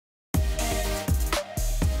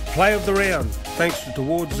Play of the round, thanks to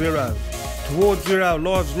Towards Zero. Towards Zero,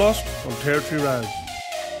 lives lost on Territory Road.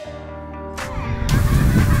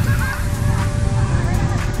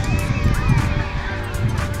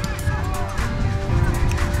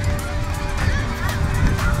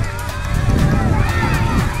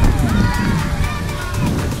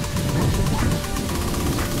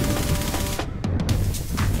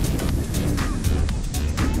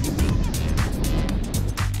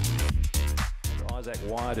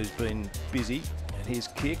 Wyatt, who's been busy, and his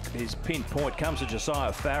kick, his pinpoint comes to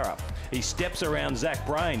Josiah Farah. He steps around Zach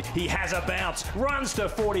Brain. He has a bounce, runs to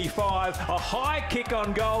 45. A high kick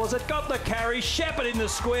on goal as it got the carry. Shepherd in the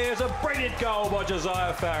squares. A brilliant goal by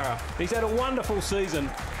Josiah Farah. He's had a wonderful season.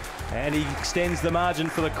 And he extends the margin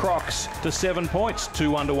for the Crocs to 7 points,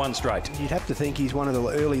 2-1 to 1 straight. You'd have to think he's one of the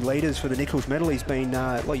early leaders for the Nichols medal. He's been,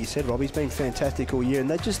 like you said, Rob, he's been fantastic all year.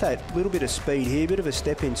 And just that little bit of speed here, a bit of a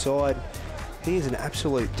step inside. He is an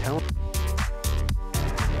absolute talent.